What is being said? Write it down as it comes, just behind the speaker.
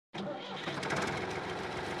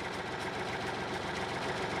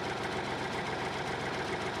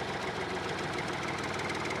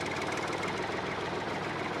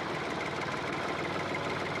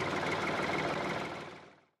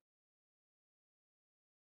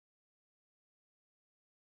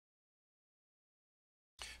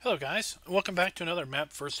Hello guys, welcome back to another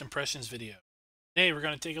map first impressions video. Today we're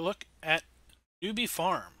going to take a look at Newbie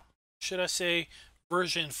Farm. Should I say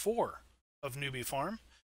version 4 of Newbie Farm.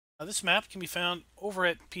 This map can be found over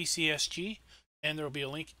at PCSG and there will be a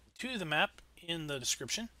link to the map in the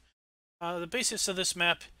description. The basis of this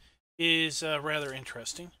map is rather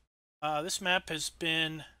interesting. This map has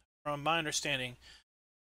been, from my understanding,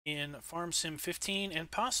 in Farm Sim 15 and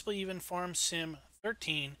possibly even Farm Sim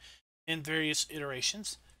 13 in various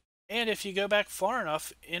iterations. And if you go back far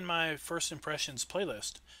enough in my first impressions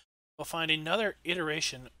playlist, you'll find another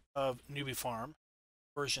iteration of Newbie Farm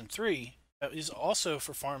version 3 that is also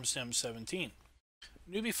for Farm Sim 17.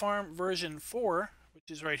 Newbie Farm version 4, which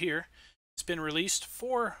is right here, has been released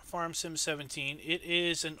for Farm Sim 17. It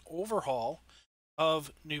is an overhaul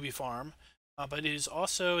of Newbie Farm, but it is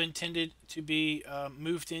also intended to be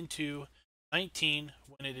moved into 19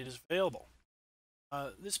 when it is available.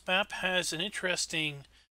 This map has an interesting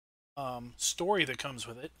story that comes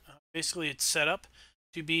with it. Basically, it's set up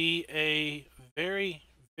to be a very,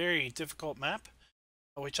 very difficult map,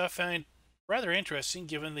 which I find rather interesting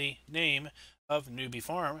given the name of Newbie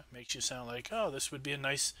Farm. Makes you sound like, oh, this would be a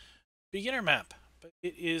nice beginner map. But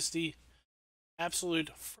it is the absolute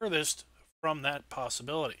furthest from that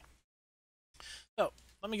possibility. So,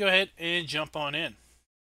 let me go ahead and jump on in.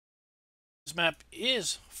 This map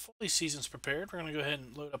is fully seasons prepared. We're going to go ahead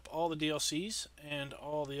and load up all the DLCs and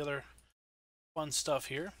all the other fun stuff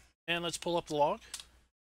here. And let's pull up the log.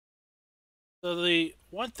 So the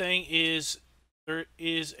one thing is there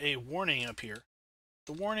is a warning up here.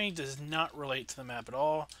 The warning does not relate to the map at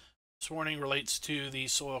all. This warning relates to the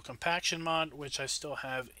soil compaction mod, which I still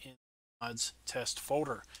have in the mods test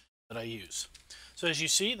folder that I use. So as you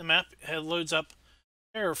see, the map loads up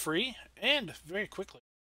error-free and very quickly.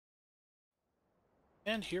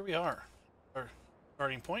 And here we are, our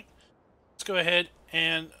starting point. Let's go ahead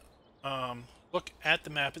and look at the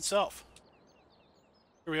map itself.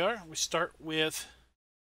 Here we are. We start with,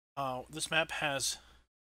 this map has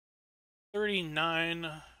 39,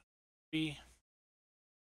 this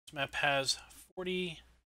map has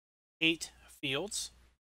 48 fields.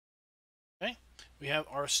 Okay, we have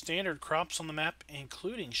our standard crops on the map,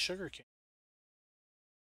 including sugarcane.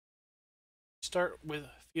 Start with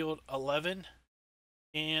field 11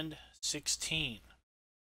 and 16.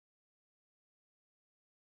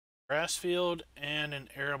 Grass field and an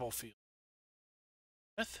arable field.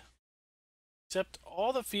 Except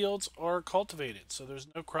all the fields are cultivated, so there's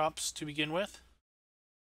no crops to begin with.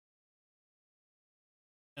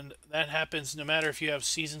 And that happens no matter if you have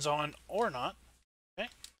seasons on or not. Okay.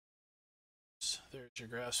 So there's your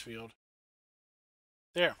grass field.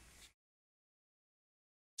 There.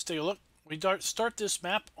 Let's take a look. We start this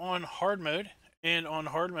map on hard mode, and on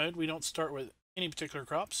hard mode we don't start with any particular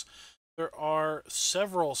crops. There are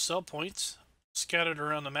several sell points scattered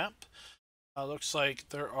around the map. Looks like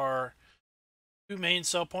there are 2 main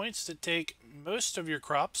sell points that take most of your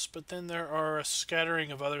crops, but then there are a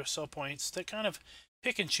scattering of other sell points that kind of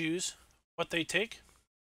pick and choose what they take.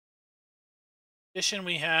 In addition,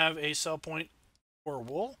 we have a sell point for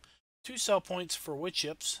wool, 2 sell points for wood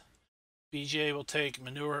chips. BJ will take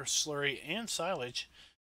manure, slurry, and silage.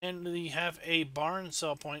 And we have a barn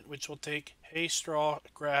sell point, which will take hay, straw,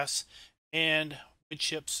 grass, and wood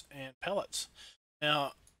chips and pellets.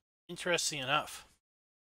 Now, interesting enough,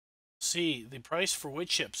 see, the price for wood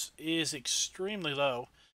chips is extremely low,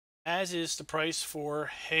 as is the price for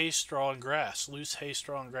hay, straw, and grass, loose hay,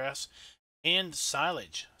 straw, and grass, and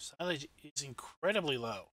silage. Silage is incredibly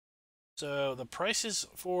low. So the prices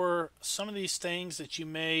for some of these things that you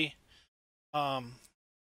may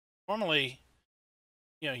normally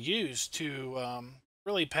use to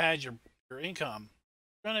really pad your income,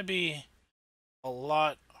 it's going to be a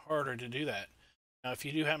lot harder to do that. Now, if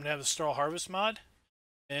you do happen to have the straw harvest mod,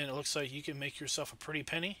 then it looks like you can make yourself a pretty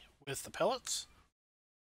penny with the pellets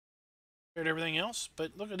compared to everything else.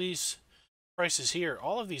 But look at these prices here.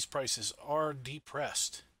 All of these prices are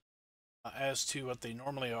depressed as to what they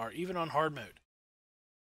normally are, even on hard mode.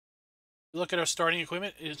 Look at our starting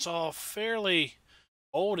equipment. It's all fairly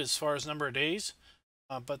old as far as number of days,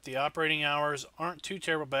 but the operating hours aren't too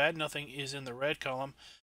terrible bad. Nothing is in the red column,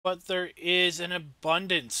 but there is an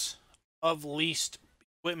abundance of leased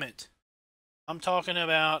equipment. I'm talking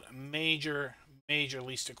about major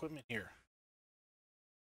leased equipment here.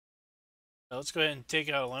 So let's go ahead and take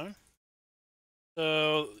out a loan.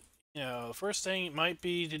 So, the first thing it might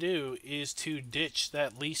be to do is to ditch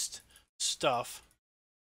that leased stuff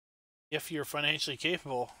if you're financially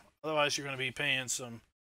capable. Otherwise, you're going to be paying some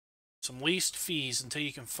leased fees until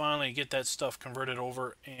you can finally get that stuff converted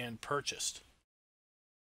over and purchased.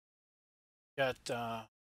 Got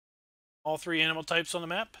all three animal types on the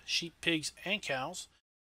map: sheep, pigs, and cows.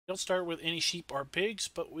 We don't start with any sheep or pigs,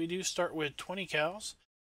 but we do start with 20 cows.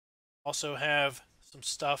 Also have some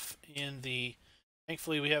stuff in the,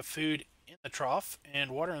 thankfully we have food in the trough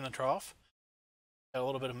and water in the trough. Got a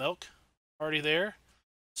little bit of milk already there.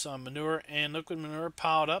 Some manure and liquid manure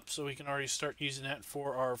piled up, so we can already start using that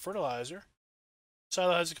for our fertilizer.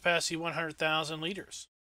 Silo has a capacity of 100,000 liters.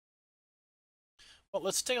 Well,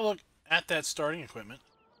 let's take a look at that starting equipment.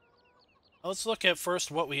 Now let's look at first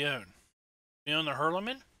what we own. We own the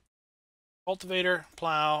Hurleman, cultivator,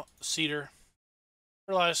 plow, seeder,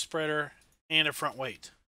 fertilizer spreader, and a front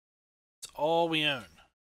weight. That's all we own.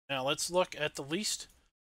 Now let's look at the leased.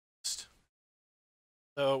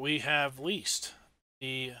 So we have leased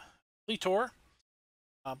the Fleetor,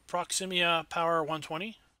 Proximia Power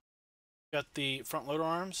 120. Got the front loader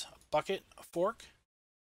arms, a bucket, a fork.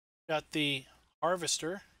 Got the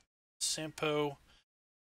harvester, Sampo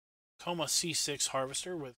Coma C6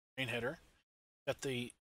 harvester with grain header. Got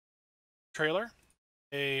the trailer,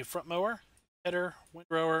 a front mower, header,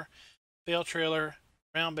 windrower, bale trailer,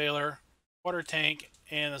 round baler, water tank,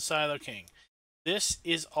 and the Silo King. This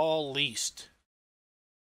is all leased.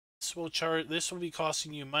 This will be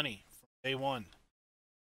costing you money from day one.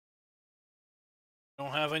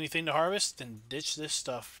 Don't have anything to harvest, then ditch this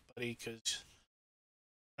stuff, buddy, because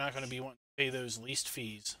you're not going to be wanting to pay those leased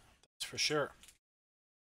fees. That's for sure.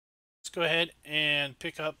 Let's go ahead and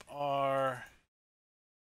pick up our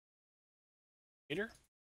gator.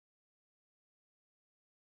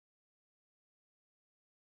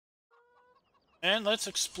 And let's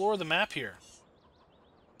explore the map here.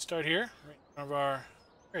 Start here, right in front of our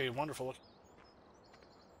very wonderful looking.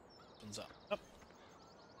 Opens up.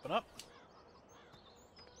 Open up.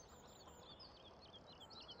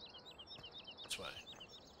 This way.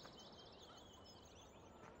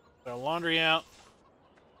 Put our laundry out.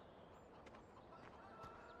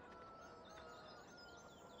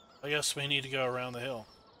 I guess we need to go around the hill.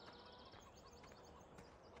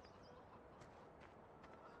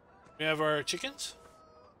 We have our chickens.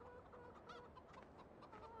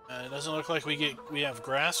 It doesn't look like we have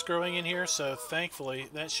grass growing in here, so thankfully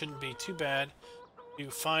that shouldn't be too bad.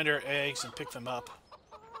 You find our eggs and pick them up.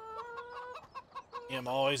 I'm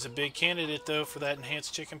always a big candidate though for that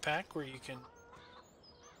enhanced chicken pack where you can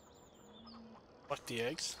pluck the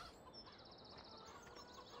eggs.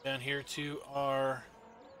 Down here to our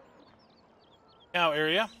cow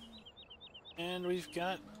area, and we've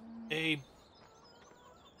got a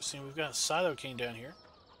Silo King down here.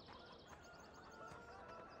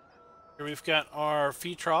 Here we've got our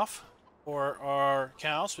feed trough for our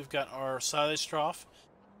cows. We've got our silage trough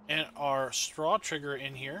and our straw trigger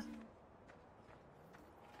in here.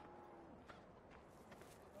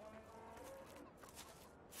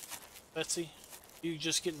 Betsy, you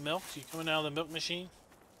just getting milked? You coming out of the milk machine?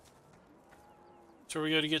 So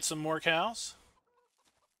we go to get some more cows.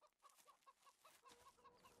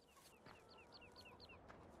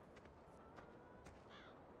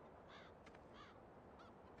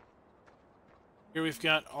 Here we've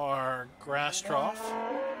got our grass trough,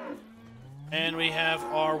 and we have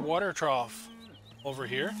our water trough over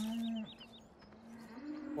here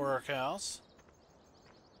for our cows.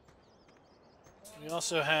 We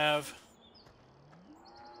also have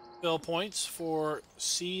fill points for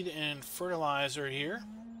seed and fertilizer here.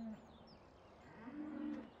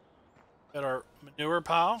 Got our manure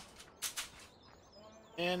pile,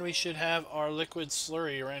 and we should have our liquid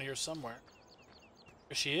slurry around here somewhere.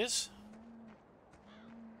 There she is.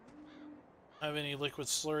 Have any liquid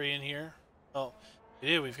slurry in here? Well, we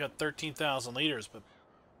do. We've got 13,000 liters, but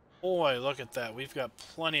boy, look at that. We've got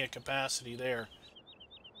plenty of capacity there.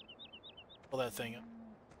 Pull that thing up.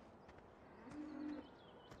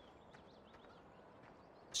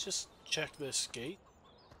 Let's just check this gate.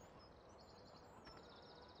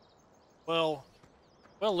 Well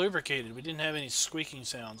lubricated. We didn't have any squeaking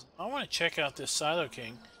sounds. I want to check out this Silo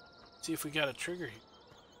King, see if we got a trigger here.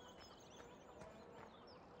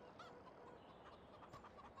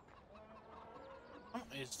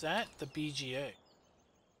 Is that the BGA? Is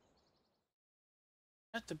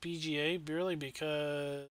that the BGA merely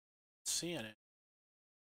because seeing it?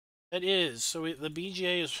 That is. So the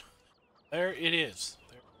BGA is there. It is.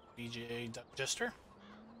 There, BGA digester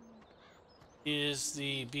is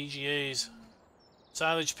the BGA's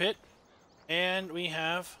silage pit, and we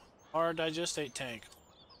have our digestate tank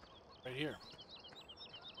right here.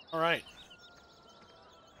 All right.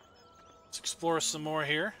 Let's explore some more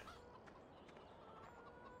here.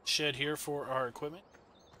 Shed here for our equipment.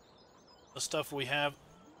 The stuff we have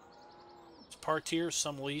is parked here,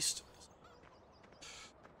 some leased.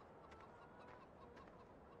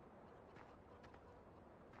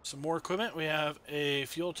 some more equipment. We have a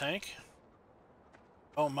fuel tank.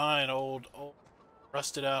 Oh my, an old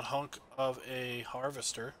rusted out hunk of a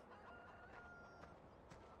harvester.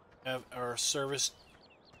 We have our service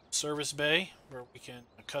bay where we can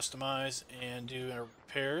customize and do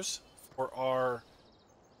repairs for our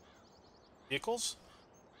vehicles,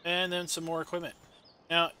 and then some more equipment.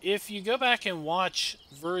 Now, if you go back and watch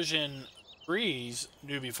version 3's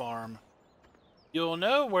Newbie Farm, you'll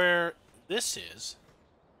know where this is.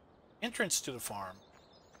 Entrance to the farm.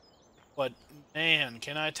 But man,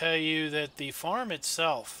 can I tell you that the farm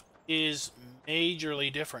itself is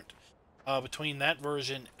majorly different between that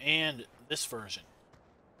version and this version.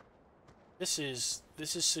 This is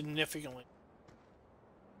significantly.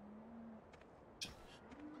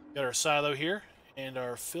 Got our silo here and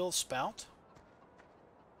our fill spout.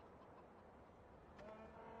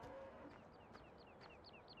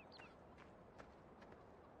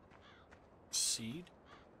 Seed.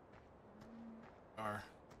 Our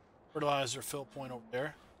fertilizer fill point over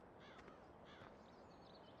there.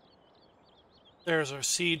 There's our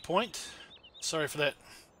seed point. Sorry for that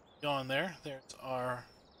yawn there. There's our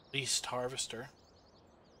leased harvester.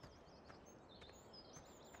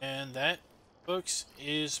 And that, folks,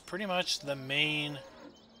 is pretty much the main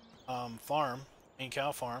farm, main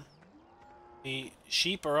cow farm. The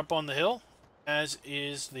sheep are up on the hill, as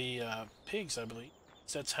is the pigs, I believe.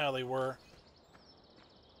 So that's how they were.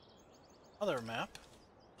 Other map.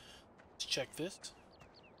 Let's check this.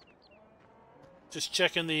 Just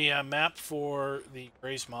checking the map for the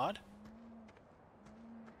Graze mod.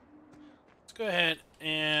 Let's go ahead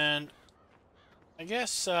and I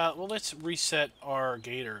guess, well, let's reset our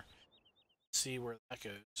gator. See where that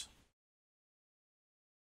goes.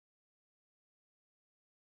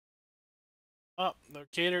 Oh, the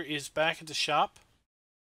gator is back at the shop.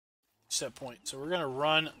 Set point. So we're going to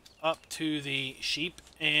run up to the sheep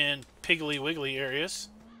and Piggly Wiggly areas.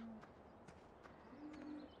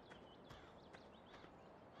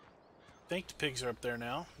 I think the pigs are up there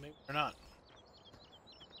now. Maybe they're not.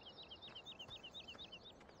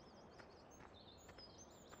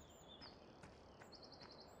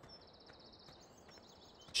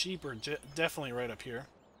 Sheep are definitely right up here.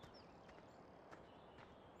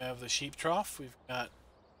 We have the sheep trough. We've got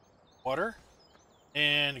water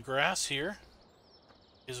and grass here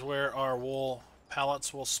is where our wool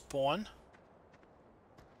pallets will spawn.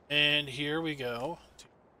 And here we go to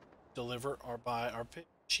deliver or buy our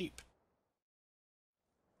sheep.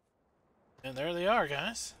 And there they are,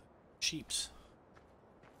 guys. Sheeps.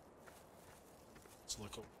 Let's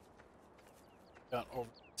look over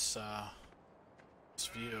this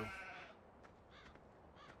view.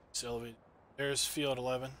 It's elevated. There's field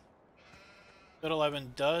 11. Field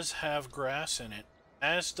 11 does have grass in it,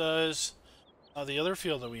 as does the other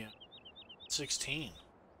field that we own, 16.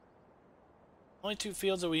 Only two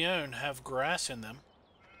fields that we own have grass in them.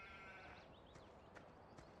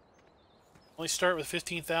 Only start with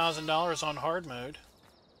 $15,000 on hard mode,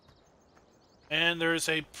 and there's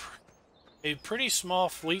a pretty small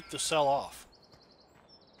fleet to sell off.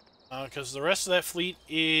 Because the rest of that fleet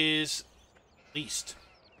is leased.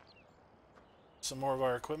 Some more of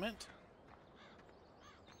our equipment.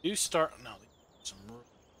 Do start no, some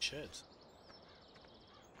sheds.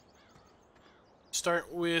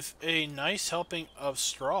 Start with a nice helping of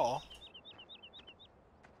straw.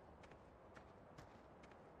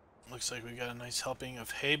 Looks like we got a nice helping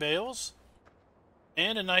of hay bales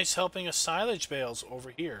and a nice helping of silage bales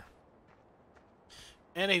over here.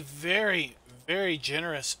 And a very, very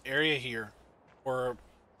generous area here for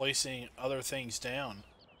placing other things down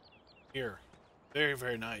here. Very,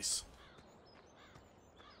 very nice.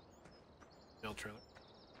 Bale trailer.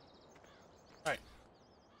 Alright.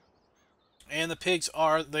 And the pigs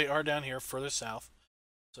are down here further south.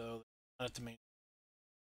 So not at the main.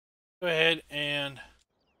 Go ahead and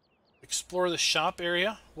explore the shop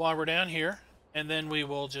area while we're down here, and then we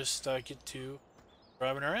will just get to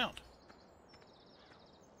driving around.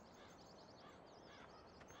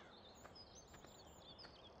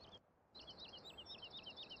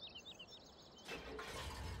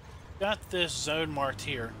 Got this zone marked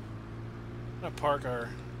here. I'm gonna park our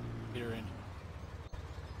meter in,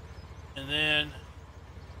 and then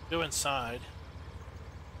go inside,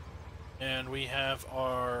 and we have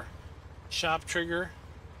our shop trigger,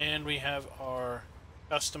 and we have our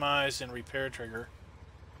customize and repair trigger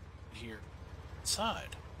here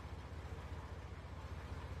inside.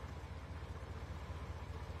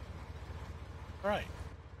 All right.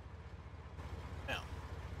 Now,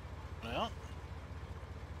 out.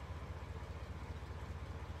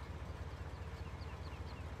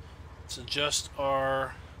 Let's adjust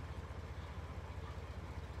our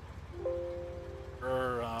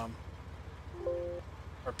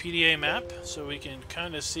PDA map so we can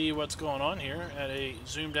kind of see what's going on here at a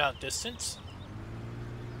zoomed out distance.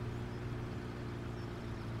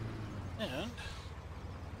 And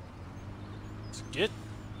let's get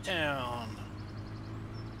down.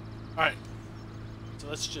 Alright, so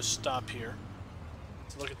let's just stop here.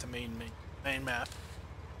 Let's look at the main map.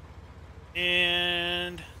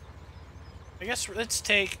 And I guess let's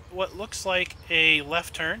take what looks like a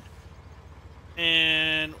left turn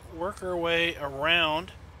and work our way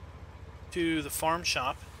around to the farm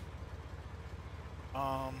shop.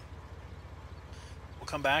 We'll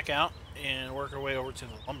come back out and work our way over to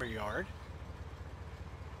the lumber yard.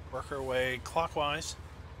 Work our way clockwise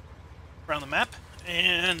around the map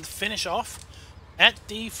and finish off at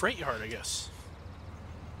the freight yard, I guess.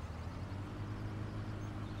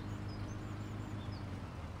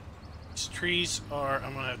 These trees are...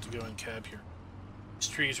 I'm going to have to go in cab here. These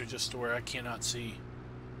trees are just where I cannot see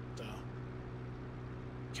the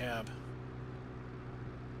cab.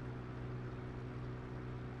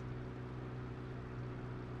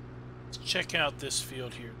 Let's check out this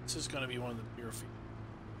field here. This is going to be one of the bigger fields.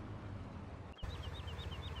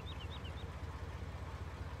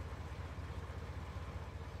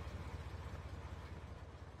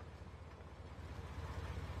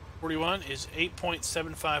 .41 is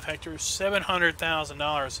 8.75 hectares,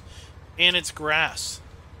 $700,000, and it's grass.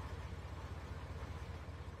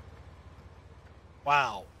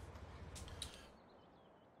 Wow.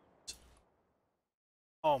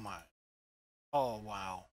 Oh my. Oh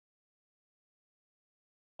wow.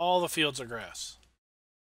 All the fields are grass.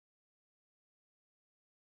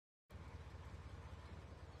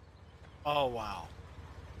 Oh wow.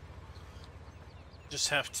 Just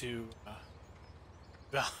have to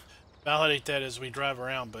validate that as we drive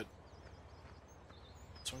around, but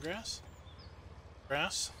some grass?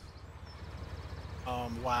 Grass?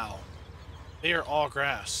 Wow. They are all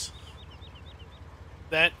grass.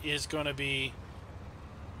 That is going to be,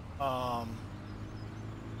 yeah.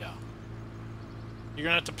 You're going to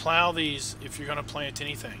have to plow these if you're going to plant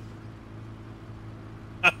anything.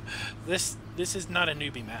 This is not a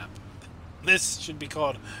newbie map. This should be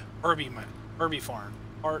called Herbie Farm.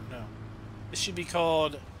 No. This should be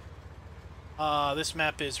called, this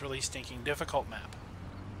map is really stinking difficult map.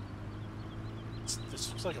 This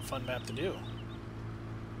looks like a fun map to do.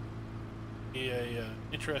 Be a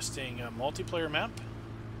interesting multiplayer map.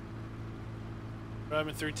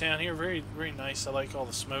 Driving through town here, very, very nice. I like all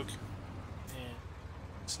the smoke. And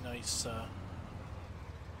it's nice,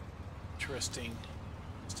 interesting.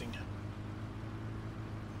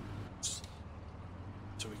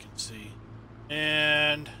 So we can see.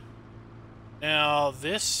 And now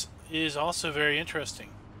this is also very interesting.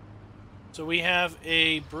 So we have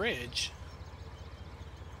a bridge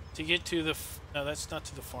to get to the... No, that's not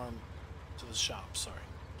to the farm, to the shop, sorry.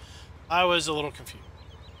 I was a little confused.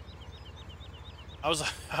 I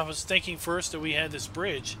was thinking first that we had this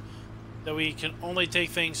bridge that we can only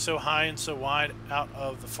take things so high and so wide out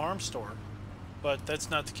of the farm store, but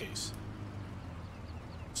that's not the case.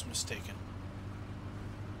 It's mistaken.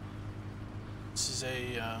 This is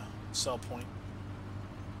a sell point.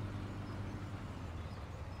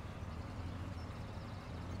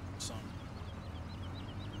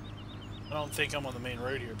 I don't think I'm on the main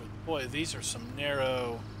road here, but boy, these are some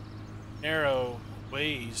narrow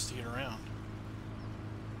ways to get around.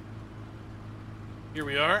 Here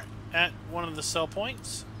we are at one of the sell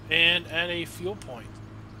points and at a fuel point.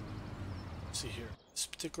 Let's see here. This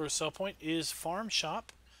particular sell point is farm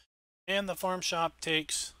shop, and the farm shop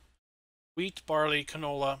takes wheat, barley,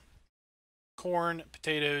 canola, corn,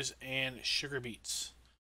 potatoes, and sugar beets.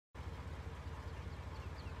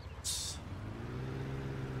 Let's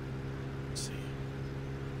see.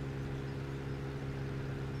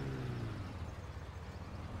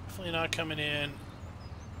 Definitely not coming in.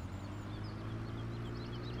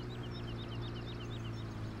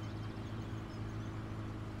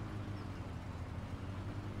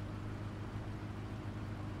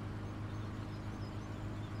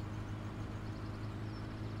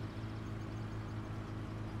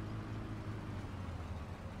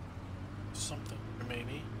 Something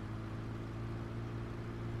maybe.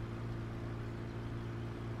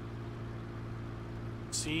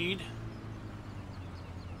 Seed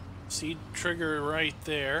trigger right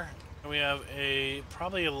there. And we have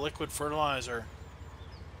probably a liquid fertilizer,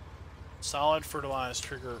 solid fertilized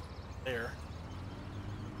trigger there.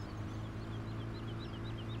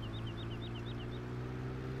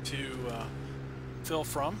 To fill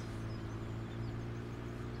from.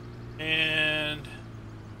 And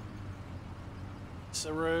it's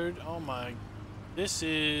a road. Oh my, this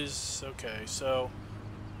is okay. So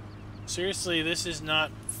Seriously, this is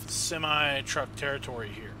not semi-truck territory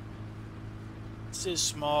here. This is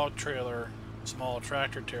small trailer, small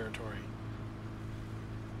tractor territory.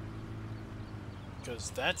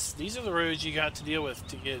 Because these are the roads you got to deal with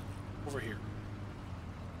to get over here.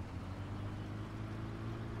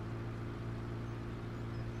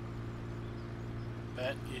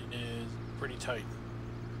 That is pretty tight.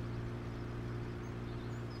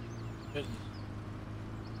 Good.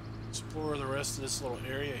 Explore the rest of this little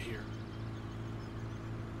area here.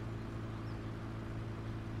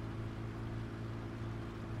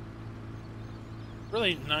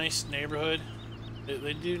 Really nice neighborhood.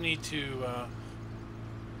 They do need to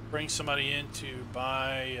bring somebody in to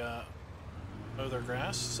mow their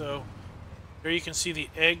grass. So there you can see the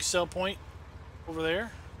egg sell point over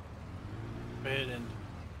there. Go ahead and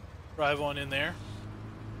drive on in there.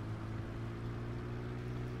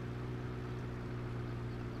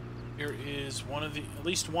 Here is at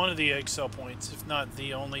least one of the egg sell points, if not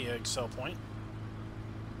the only egg sell point.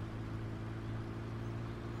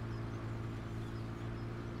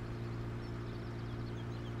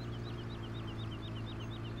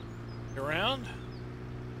 Around.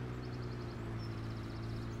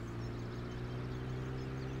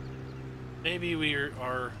 Maybe we're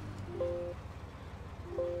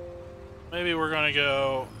going to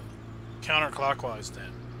go counterclockwise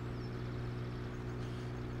then.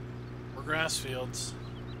 More grass fields.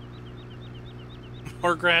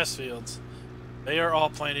 More grass fields. They are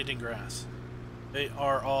all planted in grass. They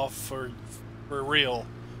are all for real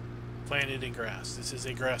planted in grass. This is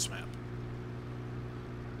a grass map.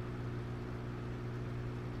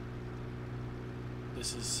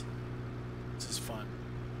 This is fun.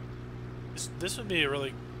 This would be a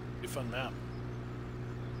really fun map.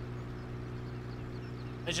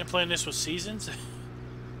 Imagine playing this with seasons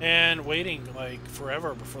and waiting like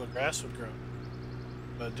forever before the grass would grow.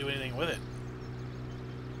 But do anything with it.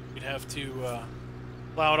 We'd have to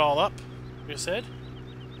plow it all up, like I said.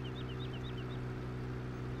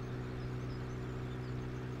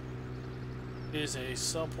 Is a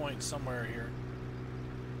sell point somewhere here.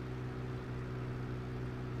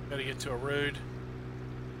 Got to get to a road,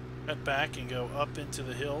 cut back and go up into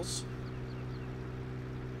the hills.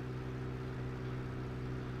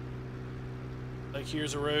 Like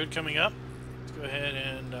here's a road coming up. Let's go ahead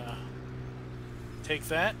and take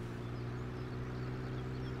that.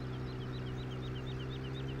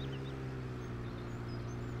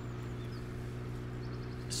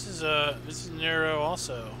 This is narrow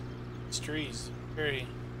also. These trees, very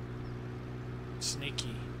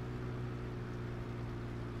sneaky.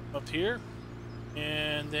 Up here,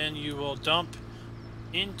 and then you will dump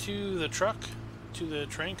into the truck, to the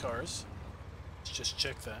train cars. Let's just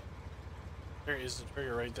check that. There is the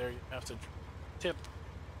trigger right there. You have to tip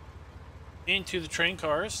into the train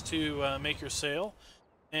cars to make your sale.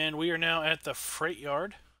 And we are now at the freight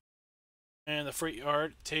yard. And the freight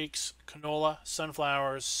yard takes canola,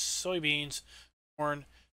 sunflowers, soybeans, corn,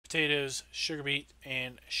 potatoes, sugar beet,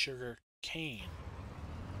 and sugar cane.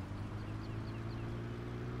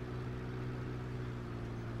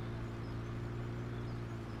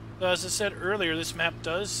 So as I said earlier, this map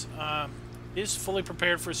is fully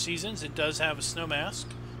prepared for seasons. It does have a snow mask.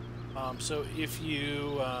 So if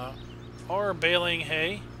you are baling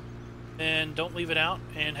hay, then don't leave it out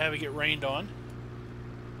and have it get rained on.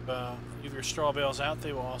 Leave your straw bales out.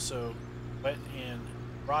 They will also wet and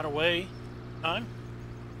rot away in time.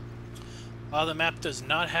 The map does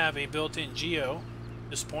not have a built-in geo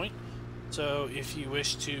at this point. So if you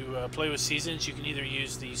wish to play with seasons, you can either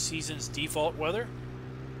use the season's default weather,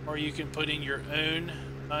 or you can put in your own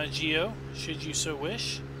geo, should you so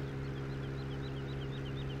wish.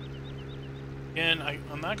 Again,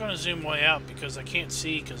 I'm not going to zoom way out because I can't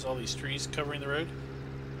see because all these trees covering the road.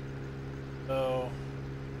 So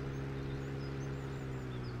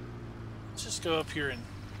let's just go up here and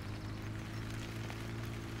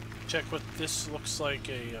check what this looks like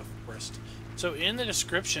a forest. So in the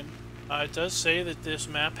description, it does say that this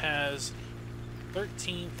map has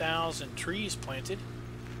 13,000 trees planted.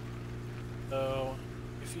 So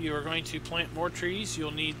if you are going to plant more trees,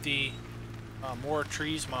 you'll need the more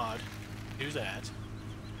trees mod to do that.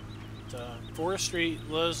 Forestry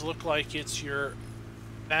does look like it's your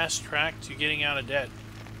fast track to getting out of debt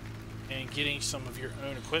and getting some of your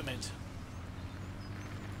own equipment.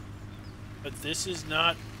 But this is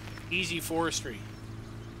not easy forestry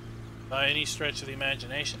by any stretch of the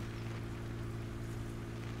imagination.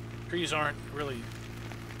 Trees aren't really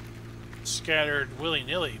scattered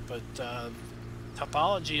willy-nilly, but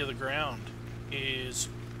topology of the ground is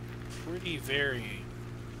pretty varying.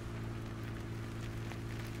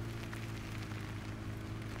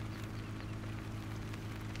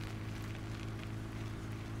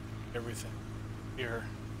 everything here.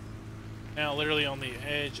 Now literally on the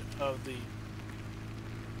edge of the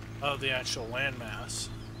actual landmass.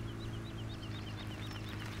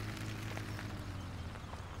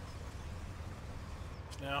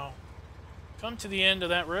 Now come to the end of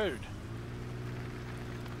that road.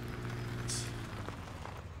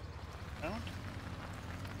 Around.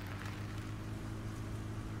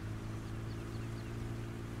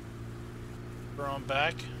 We're on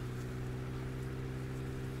back.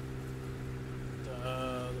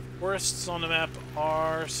 The forests on the map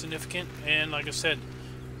are significant, and like I said,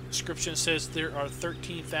 the description says there are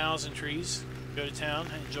 13,000 trees. Go to town,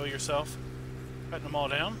 enjoy yourself, cutting them all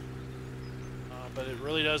down. But it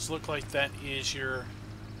really does look like that is your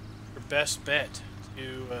best bet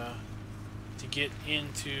to get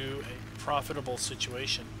into a profitable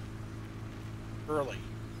situation early.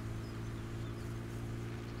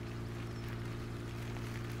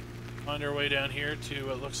 On our way down here to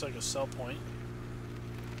what looks like a sell point.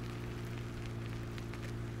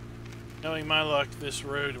 Knowing my luck, this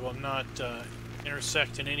road will not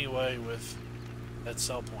intersect in any way with that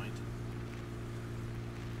sell point.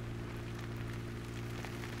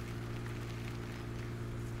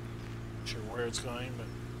 Not sure where it's going, but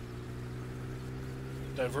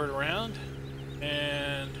divert around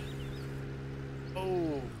and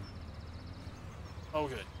oh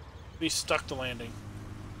good. We stuck the landing.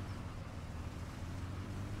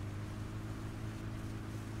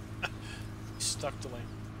 Stuck the landing.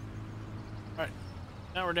 Alright,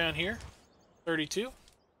 now we're down here, 32.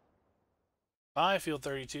 By field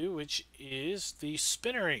 32, which is the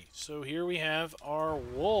spinnery. So here we have our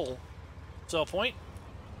wool sell point.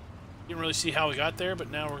 Didn't really see how we got there, but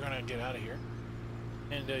now we're going to get out of here.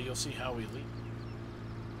 And you'll see how we leave.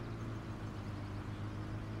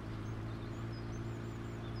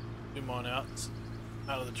 Zoom on out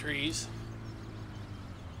of the trees.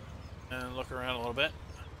 And look around a little bit.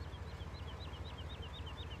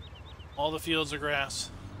 All the fields are grass.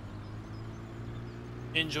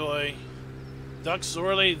 Enjoy. Duck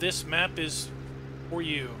Zorley, this map is for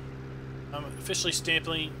you. I'm officially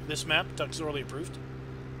stamping this map, Duck Zorley approved.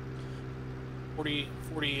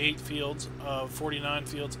 48 fields of 49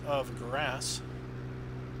 fields of grass.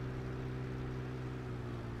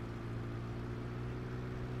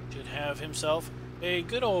 Should have himself a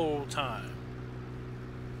good old time.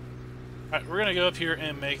 Alright, we're going to go up here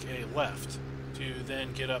and make a left to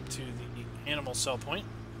then get up to the animal sell point.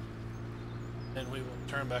 Then we will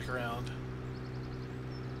turn back around.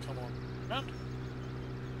 Come on around.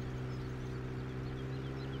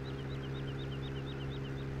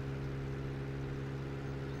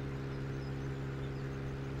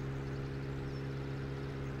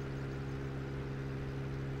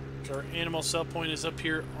 Our animal sell point is up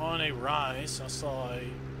here on a rise. I saw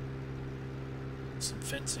some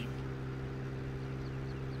fencing.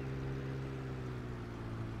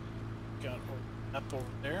 Got a map over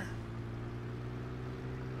there.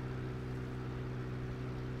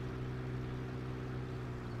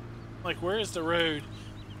 Like, where is the road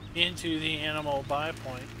into the animal buy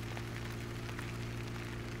point?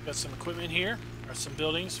 Got some equipment here, or some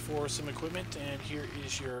buildings for some equipment, and here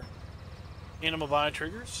is your animal buy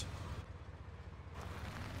triggers.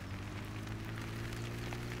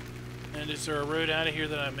 And is there a road out of here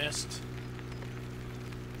that I missed?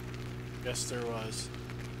 Yes, there was.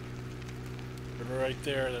 Right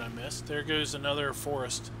there that I missed. There goes another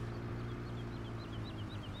forest.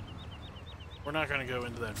 We're not going to go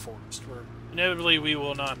into that forest. Inevitably, we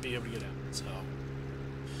will not be able to get out. So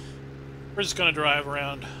we're just going to drive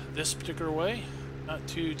around this particular way. Not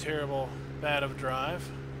too terrible, bad of a drive.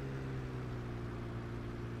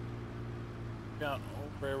 Got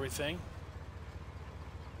over everything.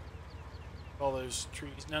 All those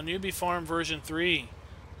trees. Now, Newbie Farm version 3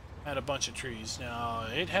 had a bunch of trees. Now,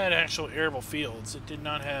 it had actual arable fields. It did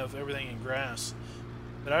not have everything in grass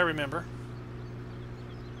that I remember.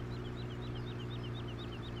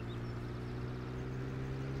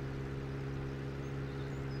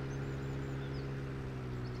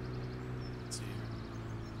 Let's see here.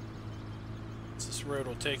 This road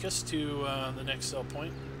will take us to the next sell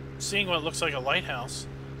point. Seeing what looks like a lighthouse.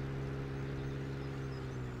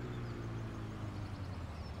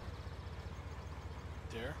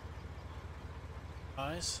 There.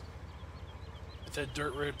 Eyes. But that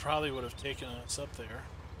dirt road probably would have taken us up there.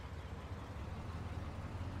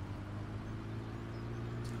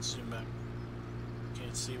 Let's zoom back.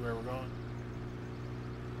 Can't see where we're going.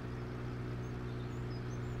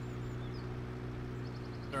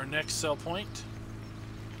 Our next sell point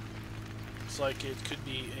looks like it could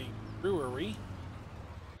be a brewery.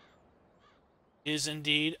 Is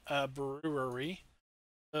indeed a brewery.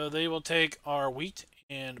 So they will take our wheat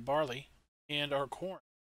and barley and our corn.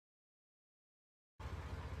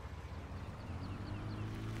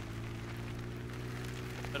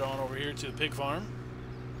 Head on over here to the pig farm.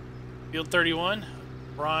 Field 31,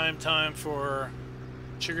 prime time for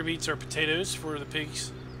sugar beets or potatoes for the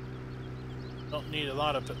pigs. Don't need a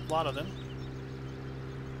lot of them.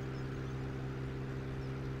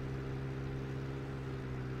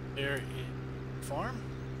 There is the farm.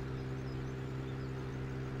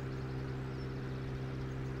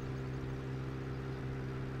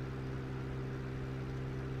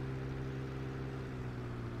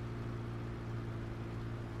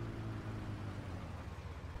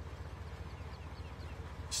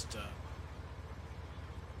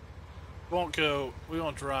 We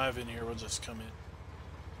won't drive in here, we'll just come in.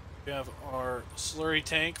 We have our slurry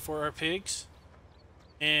tank for our pigs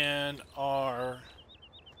and our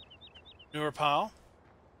manure pile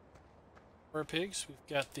for our pigs. We've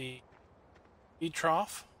got the feed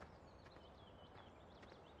trough,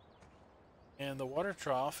 and the water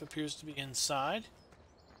trough appears to be inside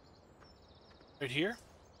right here.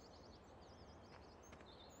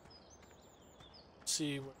 Let's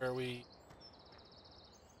see where we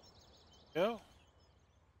go.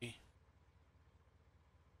 We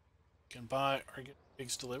can buy or get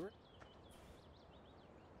pigs delivered.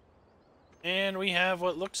 And we have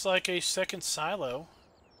what looks like a second silo.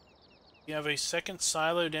 We have a second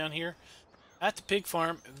silo down here at the pig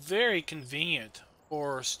farm. Very convenient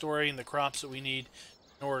for storing the crops that we need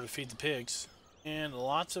in order to feed the pigs. And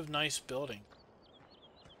lots of nice building.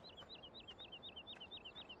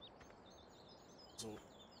 So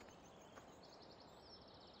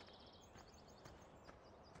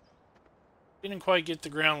didn't quite get the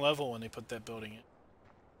ground level when they put that building in.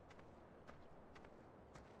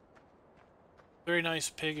 Very nice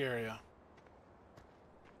pig area.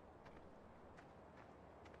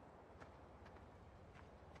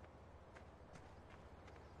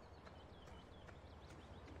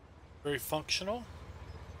 Very functional.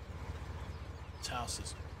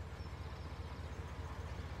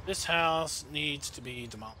 This house needs to be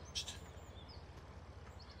demolished.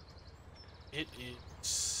 It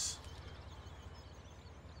is...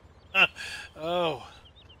 oh.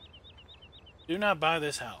 Do not buy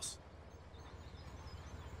this house.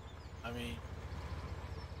 I mean,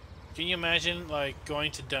 can you imagine, like,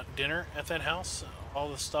 going to dinner at that house? All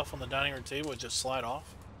the stuff on the dining room table would just slide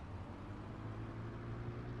off.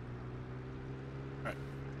 Alright,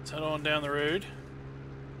 let's head on down the road.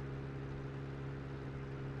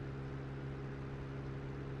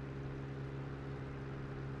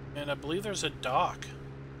 And I believe there's a dock.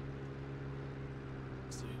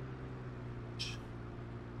 Let's see.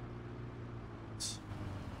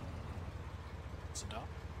 It's a dock.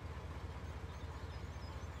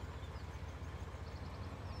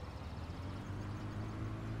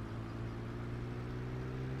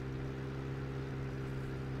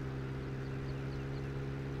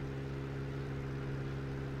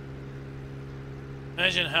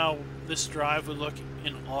 Imagine how this drive would look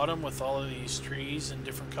in autumn with all of these trees in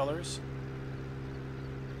different colors.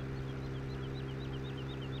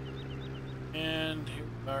 And here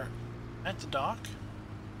we are at the dock.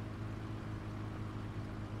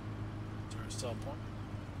 That's our sell point.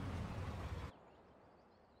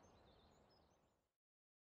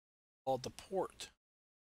 Called the port.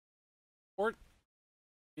 Port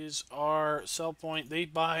is our sell point. They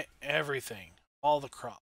buy everything, all the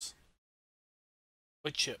crops.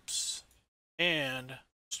 Wood chips and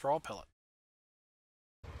straw pellet.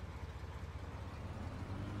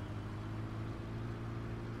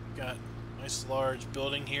 Got a nice large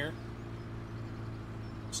building here,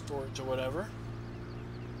 storage or whatever.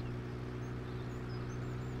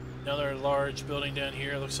 Another large building down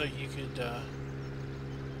here. Looks like you could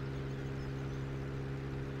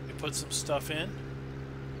put some stuff in.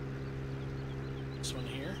 This one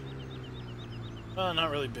here. Well, not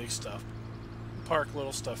really big stuff. Park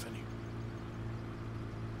little stuff in here.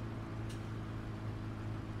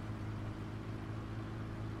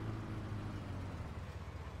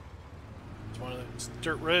 It's one of those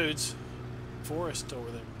dirt roads, forest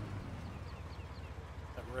over there.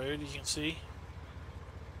 That road you can see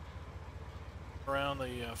around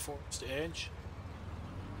the forest edge.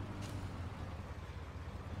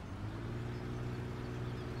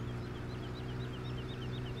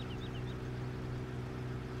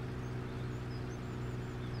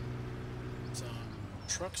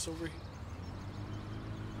 Trucks over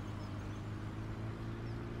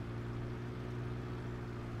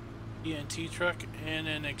here. ENT truck and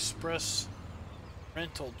an express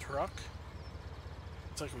rental truck.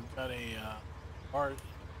 Looks like we've got a bar.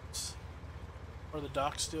 Or the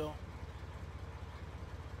dock still.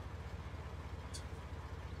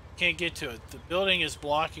 Can't get to it. The building is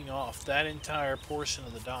blocking off that entire portion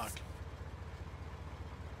of the dock.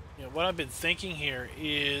 You know, what I've been thinking here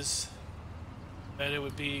is that it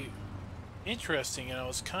would be interesting, and I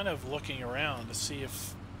was kind of looking around to see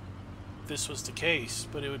if this was the case,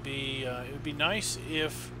 but it would be nice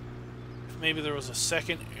if maybe there was a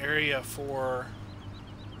second area for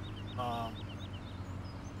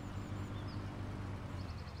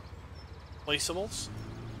placeables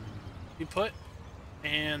you put,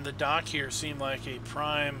 and the dock here seemed like a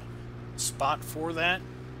prime spot for that,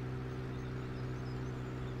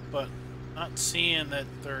 but not seeing that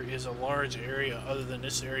there is a large area other than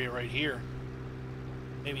this area right here.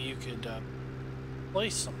 Maybe you could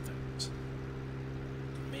place some things.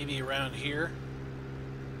 Maybe around here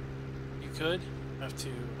you could have to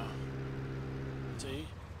see.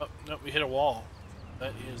 Oh no, we hit a wall.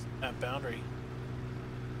 That is that boundary.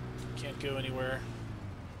 Can't go anywhere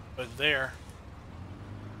but there.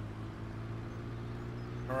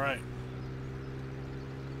 Alright.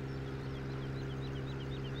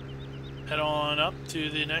 Head on up to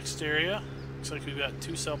the next area. Looks like we've got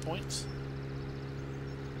 2 sell points.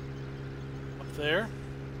 Up there.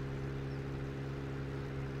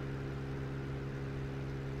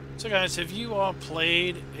 So guys, have you all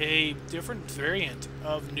played a different variant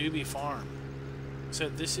of Newbie Farm? So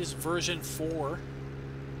this is version 4.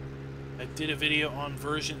 I did a video on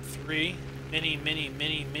version 3 many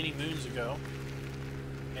moons ago.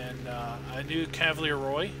 And I knew Cavalier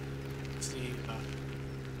Roy, the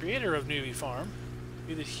creator of Newbie Farm,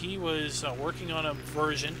 knew that he was working on a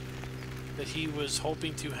version that he was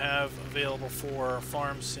hoping to have available for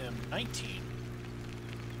Farm Sim 19.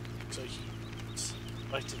 So he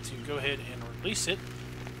elected to go ahead and release it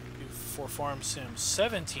for Farm Sim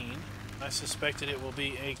 17. I suspected it will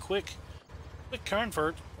be a quick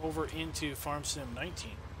convert over into Farm Sim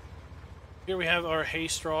 19. Here we have our hay,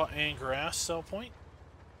 straw, and grass sell point.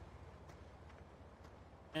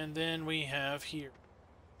 And then we have here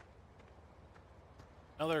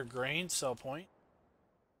another grain sell point.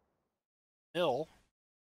 Mill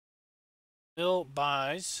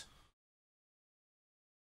buys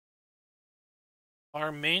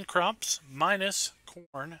our main crops minus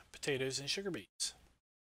corn, potatoes, and sugar beets.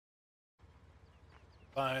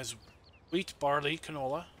 Buys wheat, barley,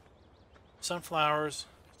 canola, sunflowers,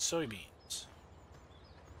 and soybeans.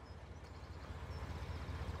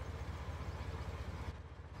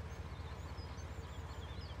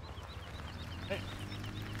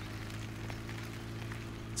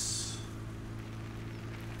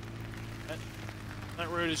 That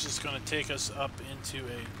road is just going to take us up into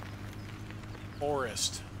a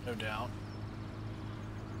forest, no doubt.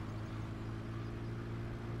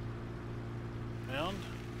 And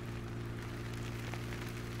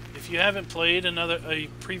if you haven't played a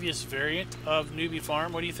previous variant of Newbie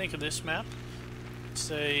Farm, what do you think of this map? It's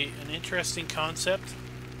an interesting concept,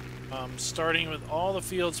 starting with all the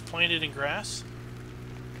fields planted in grass.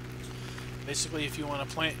 Basically, if you want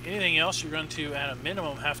to plant anything else, you're going to, at a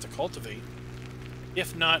minimum, have to cultivate.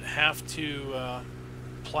 If not, have to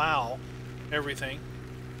plow everything,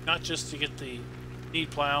 not just to get the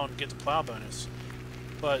need plow and get the plow bonus,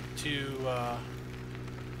 but to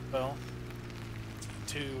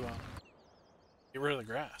get rid of the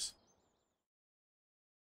grass.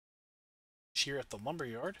 Here at the lumber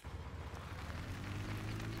yard.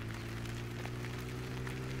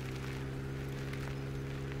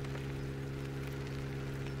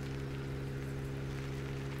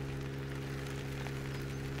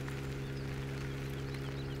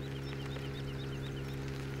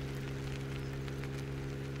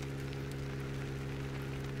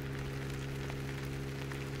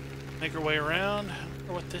 Make our way around. I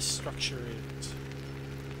wonder what this structure is.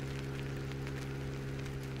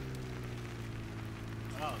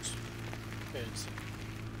 Oh, it's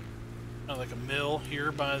kind of like a mill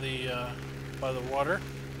here by the water.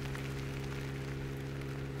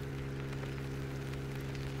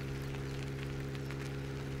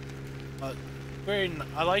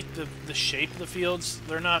 I like the shape of the fields.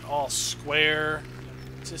 They're not all square.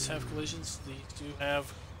 Does this have collisions? These do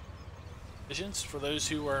have collisions, for those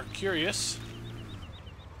who are curious,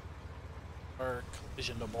 are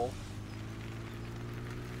collisionable.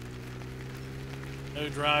 No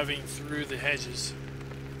driving through the hedges.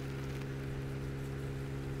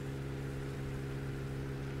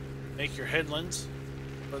 Make your headlands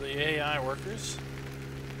for the AI workers.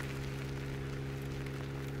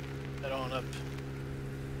 Head on up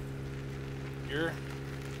here.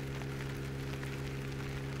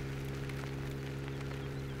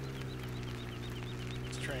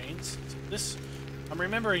 Trains. So this I'm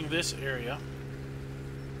remembering this area.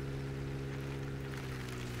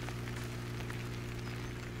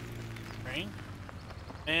 Rain.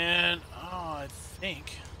 And, oh, I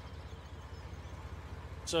think...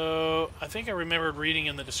 So, I think I remembered reading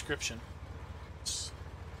in the description.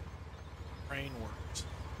 Rain works.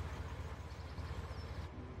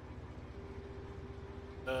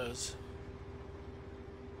 Does.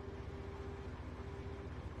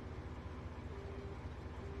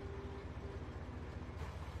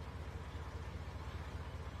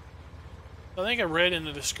 I think I read in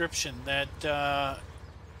the description that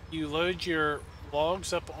you load your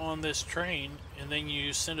logs up on this train and then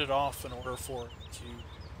you send it off in order for it to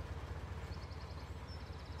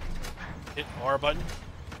hit R button,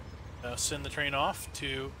 send the train off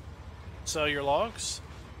to sell your logs.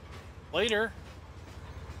 Later,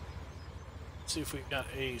 let's see if we've got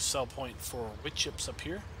a sell point for wood chips up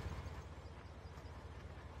here.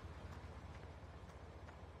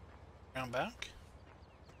 Round back.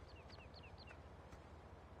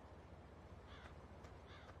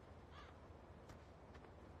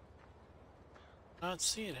 Not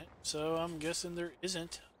seeing it, so I'm guessing there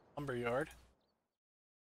isn't lumberyard.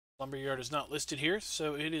 Lumberyard is not listed here,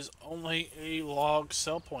 so it is only a log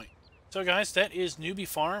sell point. So guys, that is Newbie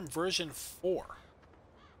Farm version 4.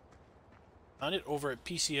 Found it over at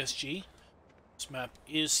PCSG. This map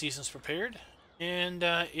is Seasons Prepared, and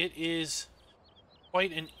it is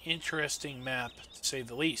quite an interesting map, to say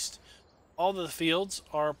the least. All of the fields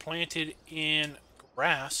are planted in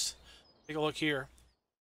grass. Take a look here.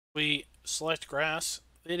 We select grass.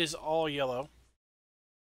 It is all yellow.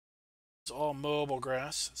 It's all mowable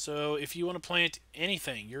grass. So if you want to plant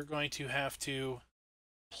anything, you're going to have to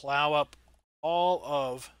plow up all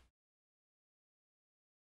of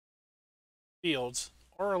fields,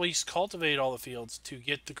 or at least cultivate all the fields to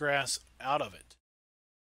get the grass out of it.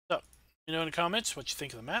 So, let me know in the comments what you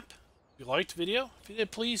think of the map. If you liked the video, if you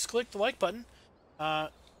did, please click the like button.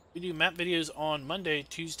 We do map videos on Monday,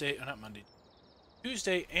 Tuesday, not Monday,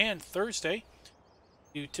 Tuesday and Thursday.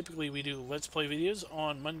 Typically we do Let's Play videos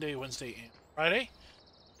on Monday, Wednesday, and Friday.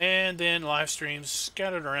 And then live streams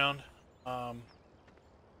scattered around throughout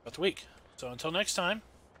the week. So until next time,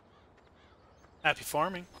 happy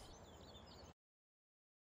farming.